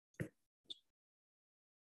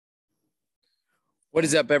What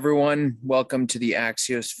is up, everyone? Welcome to the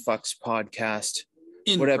Axios Fucks podcast.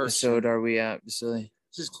 What episode are we at, Vasily?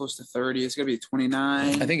 This is close to 30. It's going to be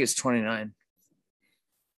 29. I think it's 29.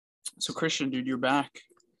 So, Christian, dude, you're back.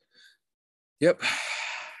 Yep.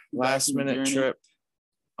 Last minute trip.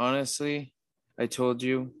 Honestly, I told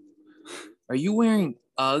you. Are you wearing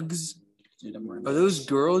Uggs? Dude, I'm wearing Are those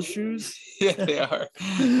girl shoes? Yeah, they are.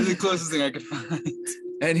 It's the closest thing I could find.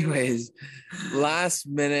 Anyways, last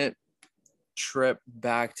minute trip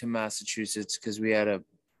back to Massachusetts because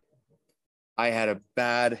I had a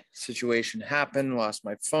bad situation happen, lost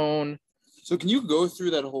my phone. So can you go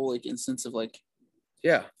through that whole instance of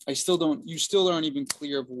yeah. You still aren't even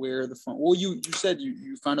clear of where the phone, well, you said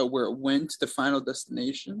you found out where it went to the final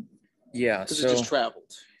destination. Yeah. Because it just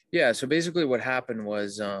traveled. Yeah. So basically what happened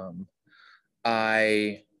was are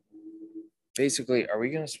we going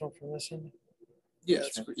to smoke from this end? Yeah,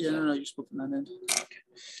 no, you spoke from that end. Okay.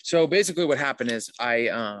 So basically what happened is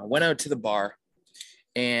I went out to the bar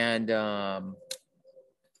and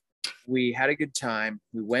we had a good time.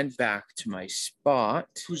 We went back to my spot.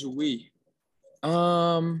 Who's a we?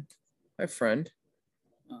 My friend.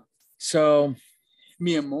 So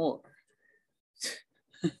mi amor.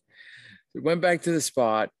 We went back to the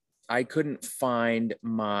spot. I couldn't find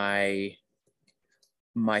my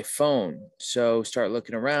phone. So start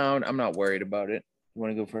looking around. I'm not worried about it. You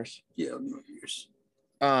want to go first? Yeah, let me look at yours.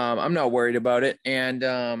 I'm not worried about it. And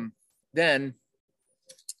then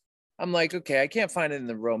I'm like, okay, I can't find it in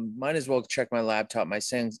the room. Might as well check my laptop, my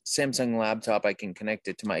Samsung laptop. I can connect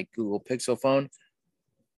it to my Google Pixel phone.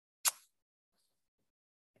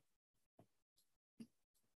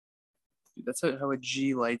 Dude, that's how a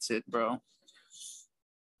G lights it, bro.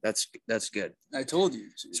 That's good. I told you.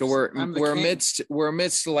 So we're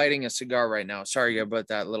amidst lighting a cigar right now. Sorry about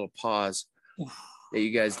that little pause. That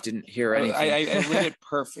you guys didn't hear anything. I lit it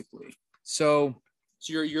perfectly. So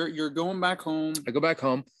you're going back home. I go back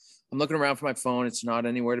home. I'm looking around for my phone. It's not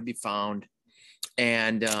anywhere to be found.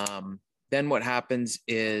 And then what happens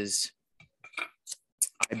is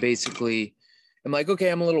I'm like, okay,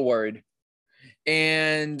 I'm a little worried.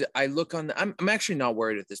 And I look I'm actually not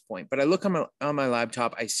worried at this point, but I look on my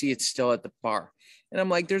laptop. I see it's still at the bar. And I'm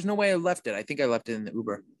like, there's no way I left it. I think I left it in the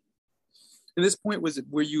Uber. At this point, was it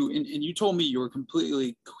where you and you told me you were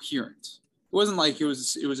completely coherent? It wasn't like it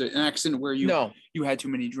was an accident where you had too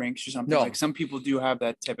many drinks or something. No. Like some people do have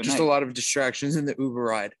that type of just night. A lot of distractions in the Uber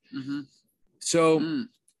ride. Mm-hmm. So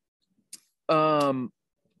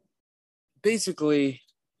basically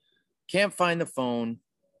can't find the phone,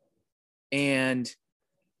 and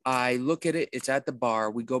I look at it. It's at the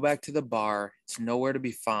bar. We go back to the bar. It's nowhere to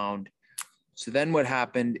be found. So then what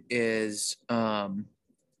happened is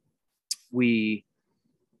we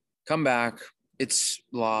come back. It's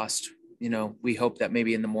lost. You know, we hope that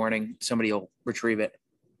maybe in the morning somebody will retrieve it.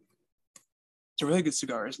 It's a really good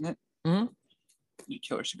cigar, isn't it? Mm-hmm.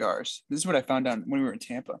 Killer cigars. This is what I found out when we were in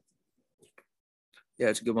Tampa. Yeah,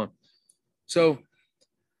 it's a good one. So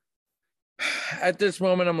at this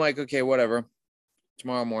moment, I'm like, okay, whatever.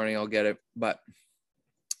 Tomorrow morning, I'll get it. But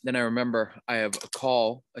then I remember I have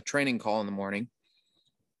a training call in the morning.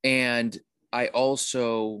 And I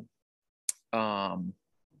also can't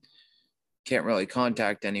really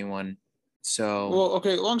contact anyone. So, well,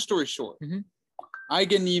 okay, long story short, I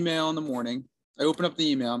get an email in the morning. I open up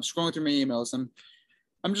the email. I'm scrolling through my emails. I'm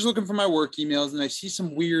just looking for my work emails, and I see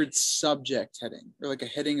some weird subject heading or like a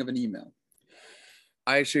heading of an email.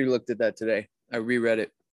 I actually looked at that today. I reread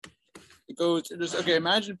it. It goes, okay,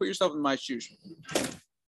 imagine, put yourself in my shoes.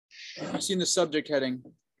 I seen the subject heading,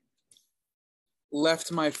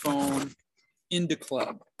 left my phone in the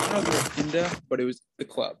club. I don't know if it was Inda, but it was the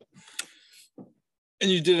club. And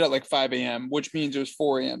you did it at like 5 a.m., which means it was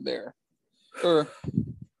 4 a.m. there. Or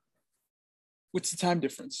what's the time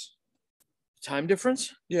difference? Time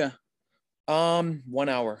difference? Yeah. 1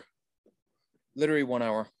 hour. Literally 1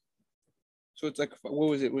 hour. So it's like, what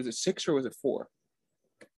was it? Was it 6 or was it 4?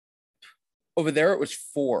 Over there, it was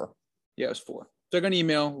 4. Yeah, it was 4. So I got an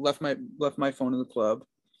email, left my phone in the club.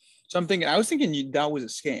 So I was thinking that was a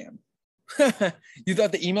scam. You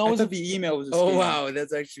thought the email was? I thought the email was a scam. Oh wow,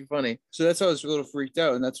 that's actually funny. So that's why I was a little freaked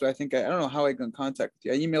out, and that's why I think I don't know how I got in contact with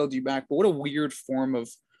you. I emailed you back, but what a weird form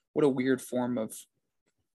of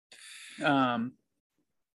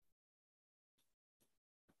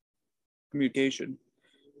communication.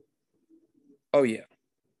 Oh yeah.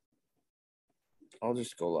 I'll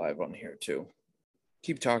just go live on here too.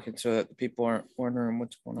 Keep talking so that the people aren't wondering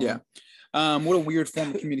what's going on. Yeah. What a weird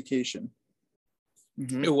form of communication.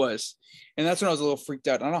 Mm-hmm. It was. And that's when I was a little freaked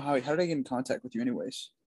out. I don't know how did I get in contact with you anyways?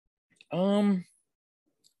 How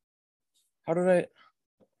did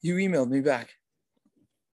you emailed me back?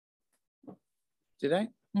 Did I?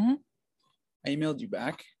 Mhm. I emailed you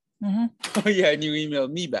back. Mm-hmm. Oh yeah, and you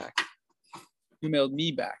emailed me back.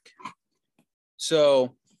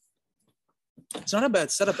 So it's not a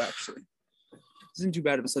bad setup actually. It isn't too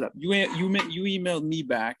bad of a setup. You emailed me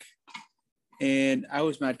back, and I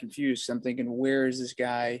was mad confused. I'm thinking, where is this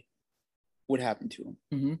guy? What happened to him?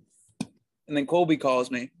 Mm-hmm. And then Colby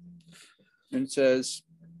calls me and says,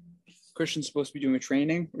 Christian's supposed to be doing a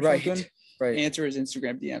training or something. Right. Answer his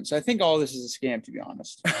Instagram DM. So I think all this is a scam, to be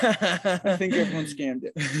honest. I think everyone scammed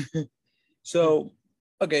it. So,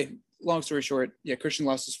 okay, long story short, yeah, Christian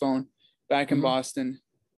lost his phone back in Boston.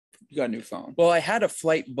 You got a new phone. Well, I had a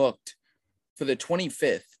flight booked for the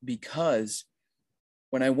 25th because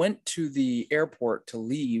when I went to the airport to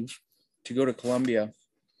leave to go to Colombia,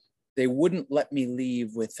 they wouldn't let me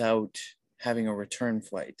leave without having a return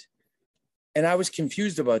flight. And I was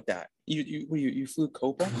confused about that. You flew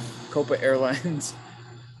Copa Airlines.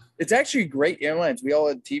 It's actually great airlines. We all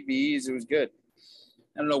had TVs. It was good.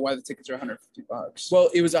 I don't know why the tickets are $150. Well,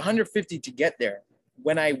 it was $150 to get there.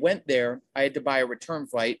 When I went there, I had to buy a return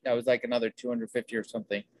flight. That was like another $250 or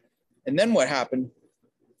something. And then what happened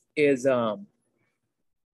is I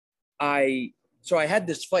had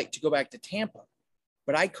this flight to go back to Tampa,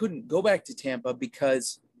 but I couldn't go back to Tampa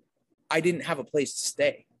because I didn't have a place to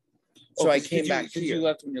stay. So I came back here. You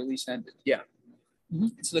left when your lease ended. Yeah. Mm-hmm.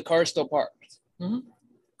 So the car's still parked. Mm-hmm.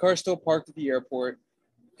 Car's still parked at the airport,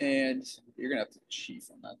 and you're gonna have to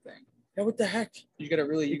chief on that thing. Yeah, what the heck? You gotta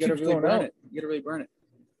really burn it. You gotta really burn it.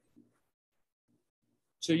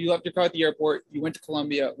 So you left your car at the airport. You went to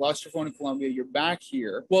Colombia, lost your phone in Colombia. You're back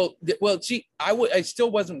here. Well, see, I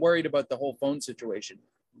still wasn't worried about the whole phone situation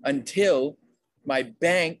until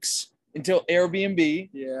until Airbnb.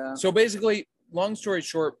 Yeah. So basically, long story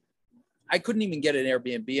short, I couldn't even get an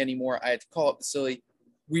Airbnb anymore. I had to call up the facility.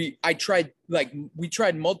 We tried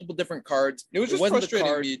multiple different cards. It was just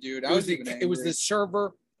frustrating me, dude. It was the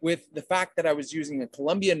server with the fact that I was using a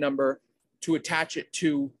Colombia number to attach it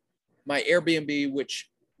to my Airbnb, which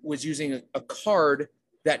was using a card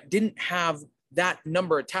that didn't have that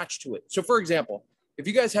number attached to it. So for example, if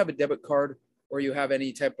you guys have a debit card or you have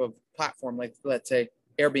any type of platform, like let's say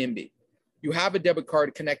Airbnb, you have a debit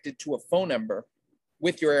card connected to a phone number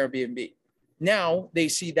with your Airbnb. Now they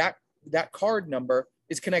see that card number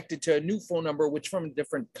is connected to a new phone number, which from a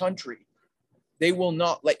different country. They will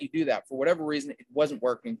not let you do that. For whatever reason, it wasn't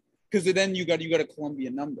working. Because then you got a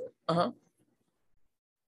Colombian number. Uh-huh.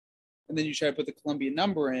 And then you try to put the Colombian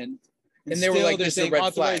number in. And they were like, they're saying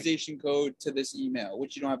authorization code to this email,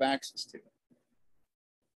 which you don't have access to.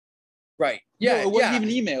 Right. Yeah. No, it wasn't even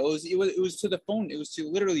email. It was to the phone. It was to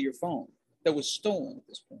literally your phone that was stolen at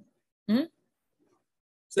this point. Mm-hmm.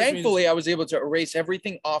 So thankfully, I was able to erase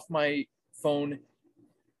everything off my phone.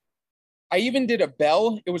 I even did a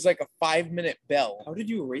bell. It was like a 5-minute bell. How did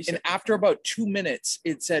you erase it? And after about 2 minutes,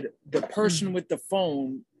 it said the person with the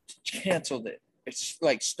phone canceled it. It's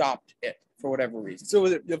like stopped it for whatever reason. So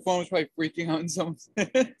the phone was probably freaking out and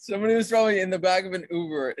somebody was probably in the back of an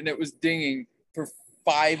Uber and it was dinging for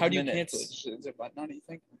 5 minutes. How do you cancel it? Is it a button on it, you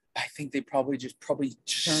think? I think they probably just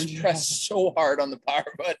pressed so hard on the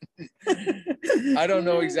power button. I don't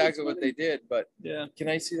know exactly what they did, but yeah. Can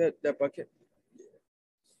I see that bucket?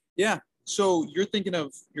 Yeah. So you're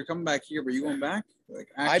coming back here, but you going back? Like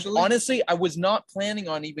actually? Honestly, I was not planning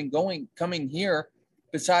on even coming here.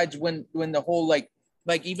 Besides when the whole like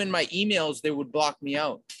even my emails, they would block me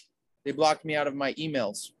out. They blocked me out of my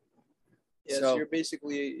emails. Yeah, so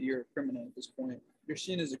you're a criminal at this point. You're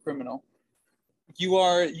seen as a criminal. You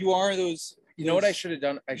are those. You know what I should have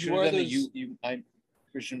done? I should have done I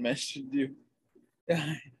Christian mentioned you.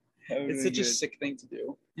 It's such a sick thing to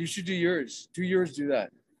do. You should do yours. Do yours. Do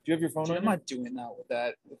that. Do you have your phone on? I'm not doing that with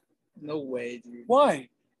that. No way, dude. Why?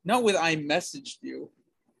 Not with I messaged you.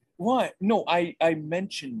 What? No, I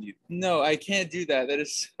mentioned you. No, I can't do that. That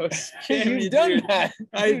is so scammy. You've done that.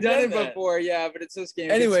 I've done it before, yeah, but it's so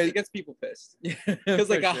scammy. Anyway, it gets people pissed. Because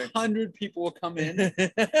like 100 people will come in,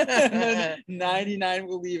 and then 99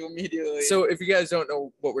 will leave immediately. So if you guys don't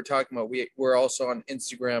know what we're talking about, we're also on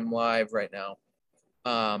Instagram Live right now.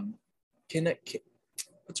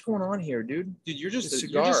 What's going on here, dude? Dude, you're just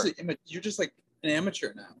like an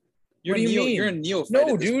amateur now. What do you mean? You're a neophyte.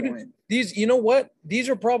 No, dude. These, you know what? These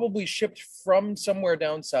are probably shipped from somewhere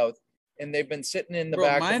down south, and they've been sitting in the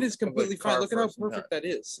back. Mine is completely fine. Look at how perfect that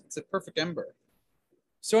is. It's a perfect ember.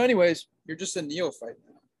 So, anyways, you're just a neophyte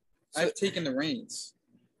now. I've taken the reins.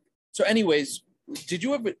 So, anyways, did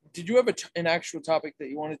you have an actual topic that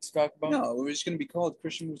you wanted to talk about? No, it was just going to be called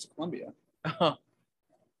Christian Moves to Colombia.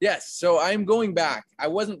 Yes. So I'm going back. I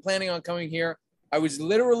wasn't planning on coming here. I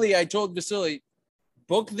told Vasily,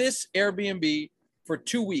 book this Airbnb for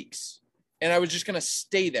 2 weeks, and I was just gonna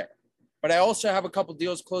stay there. But I also have a couple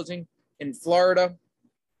deals closing in Florida,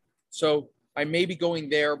 so I may be going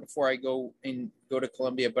there before I go to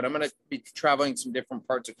Colombia. But I'm gonna be traveling some different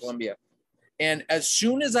parts of Colombia. And as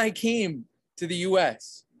soon as I came to the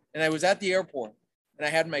U.S. and I was at the airport and I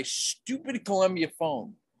had my stupid Colombia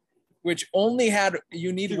phone, which only had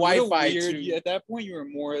you need Wi-Fi to. At that point, you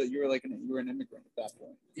were an immigrant at that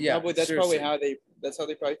point. Yeah, that's probably how they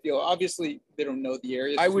probably feel. Obviously, they don't know the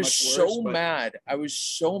area. I was so mad. I was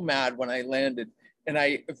so mad when I landed, and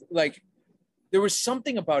I like there was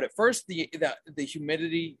something about it. First, the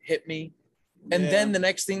humidity hit me, and then the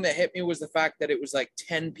next thing that hit me was the fact that it was like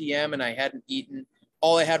 10 p.m. and I hadn't eaten.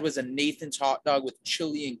 All I had was a Nathan's hot dog with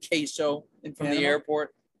chili and queso from the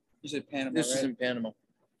airport. You said Panama. This was in Panama.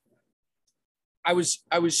 I was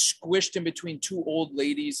squished in between two old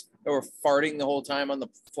ladies that were farting the whole time on the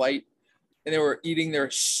flight, and they were eating their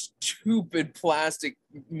stupid plastic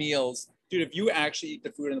meals. Dude, if you actually eat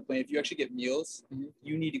the food on the plane, if you actually get meals,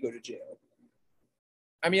 you need to go to jail.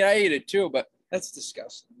 I mean, I ate it too, but that's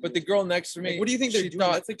disgusting. But the girl next to me, like, what do you think they're doing?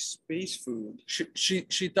 That's like space food.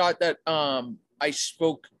 She thought that I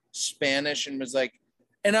spoke Spanish and was like,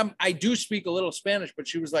 and I do speak a little Spanish, but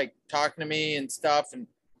she was like talking to me and stuff, and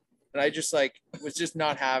I just like was just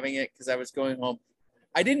not having it because I was going home.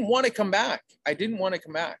 I didn't want to come back.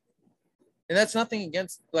 And that's nothing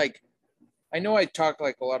against, like, I know I talk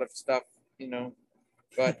like a lot of stuff,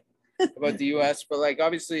 but about the U.S., but like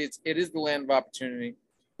obviously it is the land of opportunity.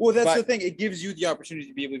 Well, that's the thing. It gives you the opportunity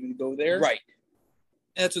to be able to go there. Right.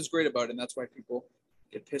 And that's what's great about it. And that's why people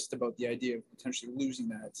get pissed about the idea of potentially losing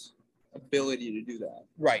that ability to do that.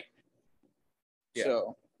 Right. Yeah.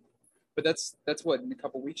 So, but that's what, in a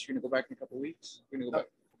couple of weeks? You're going to go back in a couple of weeks? You're going to go back.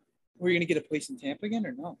 Were you going to get a place in Tampa again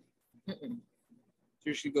or no? So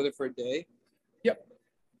you're just going to go there for a day? Yep.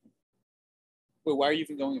 Wait, why are you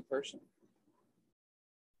even going in person?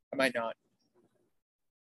 I might not.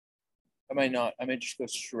 I might just go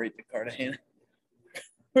straight to Cartagena.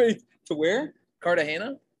 Wait, to where?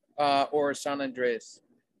 Cartagena or San Andreas.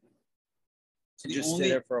 So just stay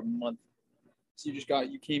there for a month. So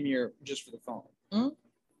you came here just for the phone. Mm-hmm.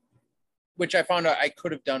 Which I found out I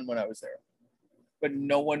could have done when I was there. But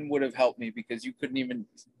no one would have helped me because you couldn't even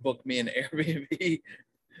book me an Airbnb.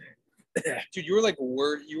 Dude, you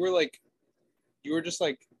were just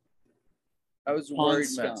like I was worried,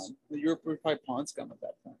 scum. You were probably pawn scum at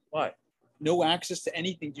that point. Why? No access to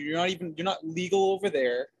anything, dude. You're not legal over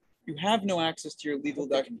there. You have no access to your legal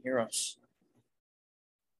document. Can hear us.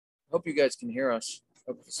 Hope you guys can hear us.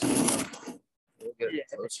 We'll get it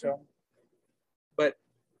closer. But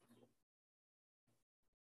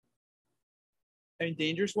I mean,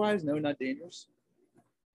 dangerous wise, no, not dangerous.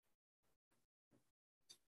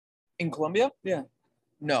 In Colombia? Yeah.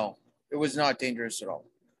 No, it was not dangerous at all.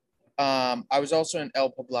 I was also in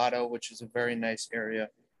El Poblado, which is a very nice area.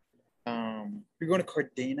 You're going to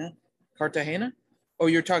Cartagena? Cartagena? Oh,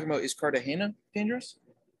 you're talking about, is Cartagena dangerous?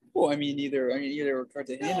 Well, either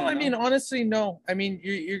Cartagena. No, I mean, honestly, no. I mean,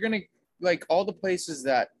 you're going to, like, all the places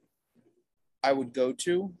that I would go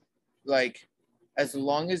to, like, as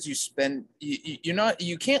long as you spend,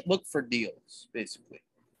 you can't look for deals, basically.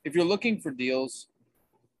 If you're looking for deals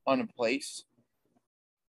on a place,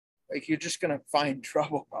 like, you're just going to find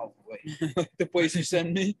trouble, probably. The place you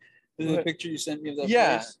sent me? The picture you sent me of that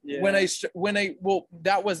place? Yeah. Well,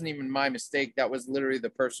 that wasn't even my mistake. That was literally the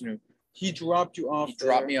person who he dropped you off. He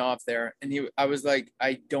dropped me off there, and I was like,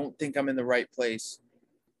 I don't think I'm in the right place.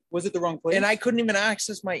 Was it the wrong place? And I couldn't even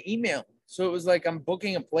access my email, so it was like I'm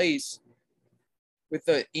booking a place with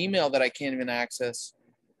the email that I can't even access.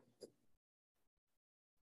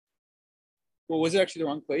 Well, was it actually the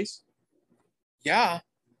wrong place? Yeah.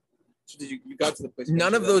 So did you got to the place?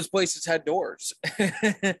 None of those places had doors.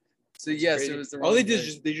 So yes, crazy. It was the wrong all they place. did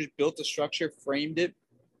is they just built a structure, framed it,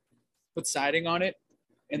 put siding on it,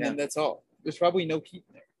 and then that's all. There's probably no heat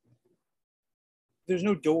in there. There's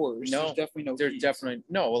no doors. No, there's definitely no. There's heat. definitely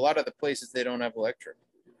no. A lot of the places they don't have electric.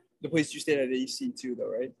 The place you stayed at AC too, though,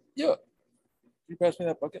 right? Yeah. Can you pass me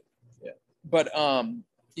that bucket? Yeah. But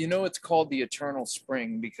it's called the eternal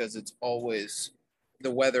spring because it's always the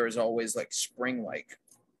weather is always like spring-like.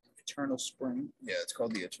 Eternal spring. Yeah, it's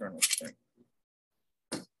called the eternal spring.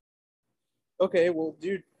 Okay, well,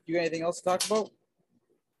 dude, you got anything else to talk about?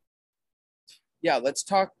 Yeah, let's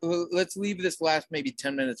leave this last maybe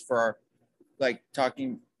 10 minutes for our, like,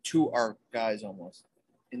 talking to our guys almost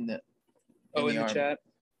in the chat?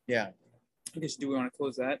 Yeah. I guess, do we want to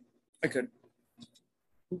close that? I could.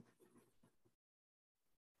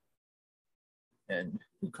 And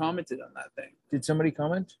who commented on that thing? Did somebody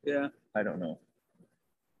comment? Yeah. I don't know.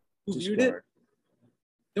 Who viewed it?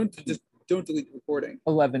 Don't delete the recording.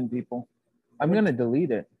 11 people. I'm going to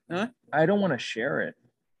delete it. Huh? I don't want to share it.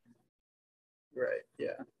 Right.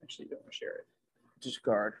 Yeah. Actually, you don't want to share it.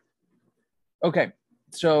 Discard. Okay.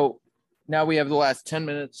 So now we have the last 10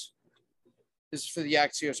 minutes. This is for the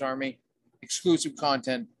Axios Army. Exclusive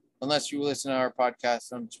content, unless you listen to our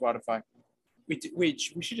podcast on Spotify. Wait,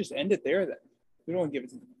 we should just end it there then. We don't want to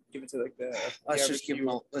give it to like the. Let's just give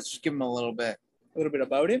them a little bit. A little bit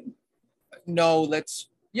about it. No, let's.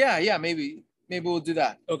 Yeah. Maybe we'll do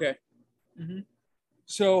that. Okay. Mm-hmm.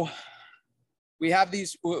 So we have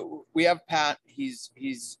these. We have Pat. He's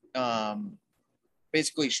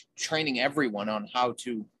basically training everyone on how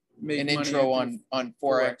to make an intro on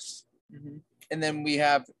Forex. Mm-hmm. And then we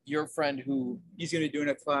have your friend who he's going to be doing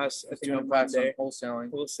a class. I think on Monday.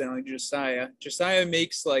 Wholesaling. Josiah. Josiah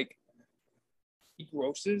makes like he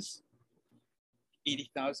grosses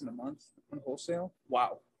 $80,000 a month on wholesale.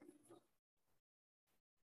 Wow.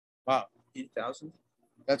 80,000.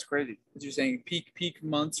 That's crazy. As you're saying, peak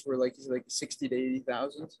months were like 60 to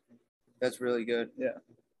 80,000. That's really good. Yeah.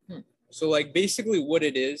 So like basically what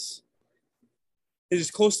it is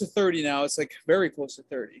close to 30 now. It's like very close to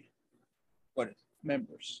 30. What is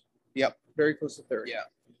members? Yep. Very close to 30. Yeah.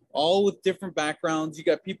 All with different backgrounds. You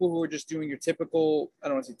got people who are just doing your typical, I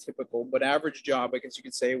don't want to say typical, but average job, I guess you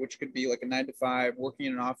could say, which could be like a 9 to 5, working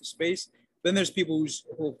in an office space. Then there's people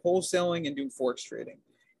who are wholesaling and doing forex trading.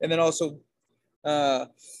 And then also dog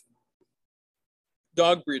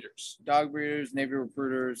breeders, Navy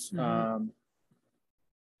recruiters, mm-hmm.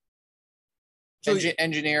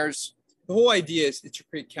 engineers. The whole idea is to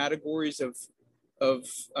create categories of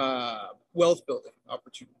wealth building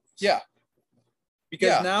opportunities. Yeah.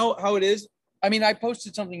 Because now how it is. I mean, I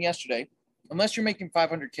posted something yesterday. Unless you're making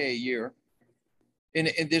 $500K a year, and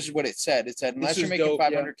this is what it said. It said, unless you're making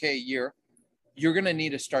 $500K a year, you're going to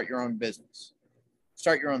need to start your own business.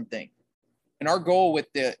 Start your own thing. And our goal with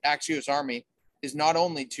the Axios Army is not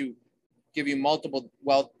only to give you multiple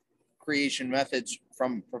wealth creation methods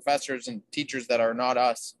from professors and teachers that are not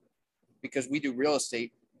us, because we do real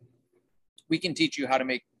estate. We can teach you how to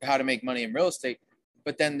make money in real estate,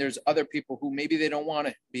 but then there's other people who maybe they don't want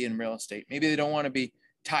to be in real estate. Maybe they don't want to be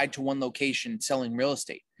tied to one location selling real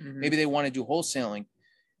estate. Mm-hmm. Maybe they want to do wholesaling.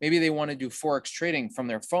 Maybe they want to do Forex trading from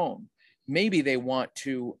their phone. Maybe they want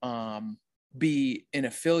to be an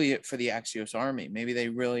affiliate for the Axios Army. Maybe they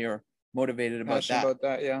really are motivated about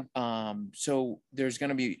that. Yeah. So there's going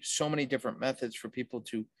to be so many different methods for people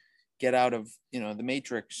to get out of, the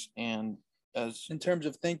matrix, and in terms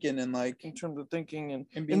of thinking and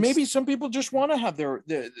maybe some people just want to have their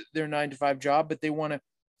 9 to 5 job, but they want to,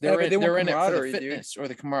 they're in it for the fitness, dude, or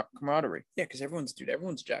the camaraderie. Yeah. Cause everyone's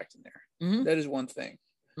jacked in there. Mm-hmm. That is one thing.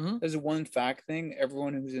 Mm-hmm. That is one fact thing.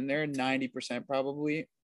 Everyone who's in there, 90% probably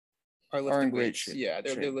are lifting in great weights. shape. Yeah.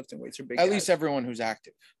 They're lifting weights. They're big At guys. least everyone who's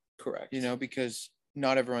active. Correct. Because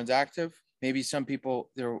not everyone's active. Maybe some people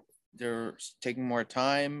they're taking more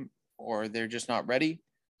time, or they're just not ready.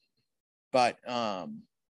 But the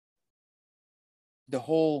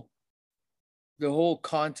whole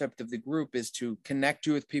concept of the group is to connect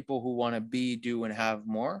you with people who want to be, do, and have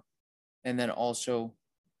more, and then also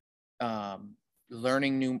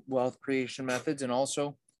learning new wealth creation methods, and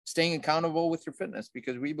also staying accountable with your fitness,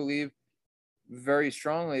 because we believe very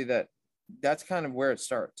strongly that that's kind of where it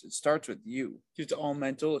starts. It starts with you. It's all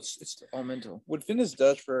mental. It's all mental. What fitness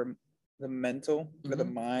does for the mental, for the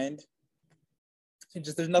mind,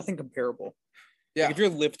 there's nothing comparable. Yeah. Like if you're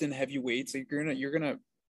lifting heavy weights, like you're going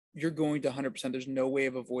to 100%. There's no way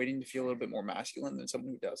of avoiding to feel a little bit more masculine than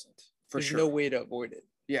someone who doesn't. There's no way to avoid it.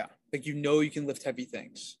 Yeah. Like you can lift heavy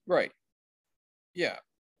things. Right. Yeah.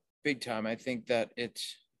 Big time. I think that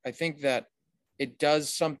it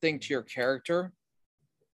does something to your character.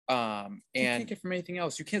 And you can't get from anything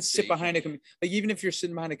else. You can't sit behind a computer. Like even if you're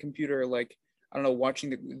sitting behind a computer, like I don't know,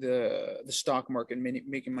 watching the stock market,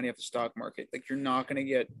 making money off the stock market, like you're not gonna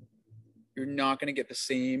get the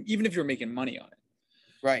same. Even if you're making money on it,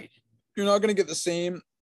 right? You're not gonna get the same.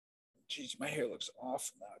 Jeez, my hair looks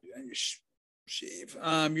awful now, dude. I need to shave.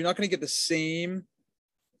 You're not gonna get the same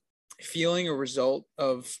feeling or result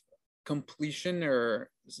of completion, or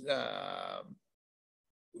you're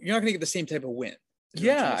not gonna get the same type of win.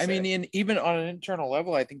 Yeah, I mean, and even on an internal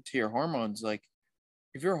level, I think to your hormones, like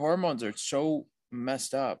if your hormones are so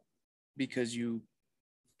messed up because you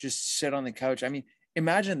just sit on the couch. I mean,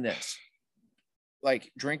 imagine this, like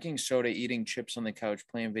drinking soda, eating chips on the couch,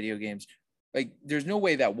 playing video games. Like there's no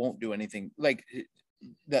way that won't do anything. Like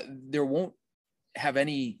that you won't have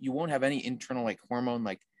any internal like hormone,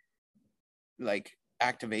 like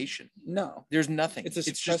activation. No, There's nothing. it's a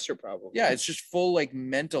suppressor problem. Yeah, it's just full like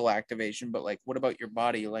mental activation. But like, what about your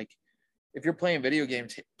body? Like, if you're playing video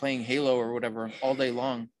games, playing Halo or whatever all day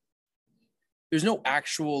long, there's no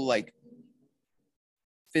actual like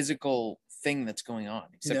physical thing that's going on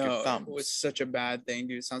except your thumbs. It was such a bad thing,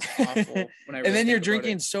 dude. It sounds awful. And then you're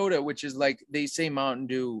drinking soda, which is like they say Mountain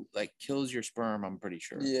Dew like kills your sperm. I'm pretty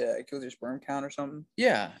sure. Yeah, it kills your sperm count or something.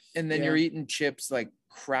 Yeah, and then you're eating chips like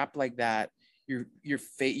crap like that.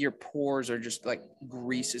 Your pores are just like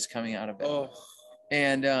grease is coming out of it. Oh.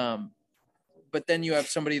 And but then you have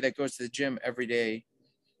somebody that goes to the gym every day.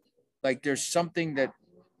 Like there's something that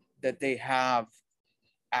they have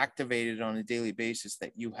activated on a daily basis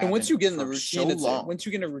that you have. And once you get in the routine, once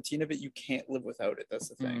you get in a routine of it, you can't live without it. That's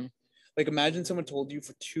the thing. Mm-hmm. Like imagine someone told you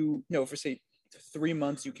for say 3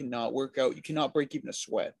 months you cannot work out, you cannot break even a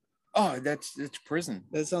sweat. Oh, it's prison.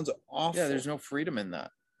 That sounds awful. Yeah, there's no freedom in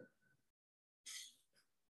that.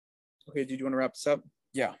 Okay, do you want to wrap this up?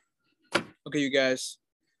 Yeah. Okay, you guys.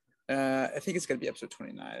 I think it's gonna be episode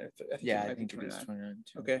 29. I think it is 29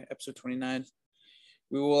 too. Okay, episode 29.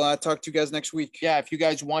 We will talk to you guys next week. Yeah, if you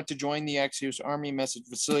guys want to join the Axios Army, message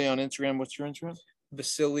Vasily on Instagram. What's your Instagram?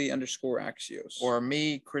 Vasily_Axios. Or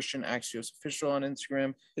me, Christian Axios Official on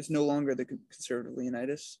Instagram. It's no longer the Conservative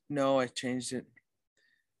Leonidas. No, I changed it.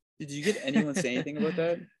 Did you get anyone say anything about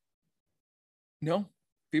that? No.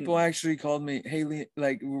 People actually called me, hey,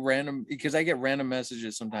 like random, because I get random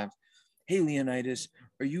messages sometimes. Hey, Leonidas,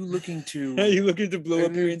 are you looking to... Are you looking to blow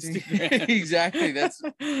up your Instagram? Exactly. That's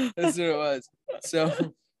what it was.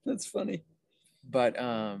 So that's funny. But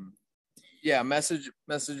yeah, message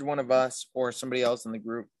one of us or somebody else in the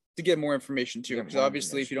group to get more information too. Because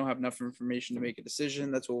obviously, if you don't have enough information to make a decision,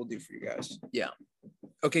 that's what we'll do for you guys. Yeah.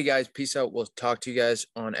 Okay, guys. Peace out. We'll talk to you guys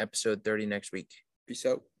on episode 30 next week. Peace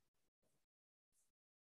out.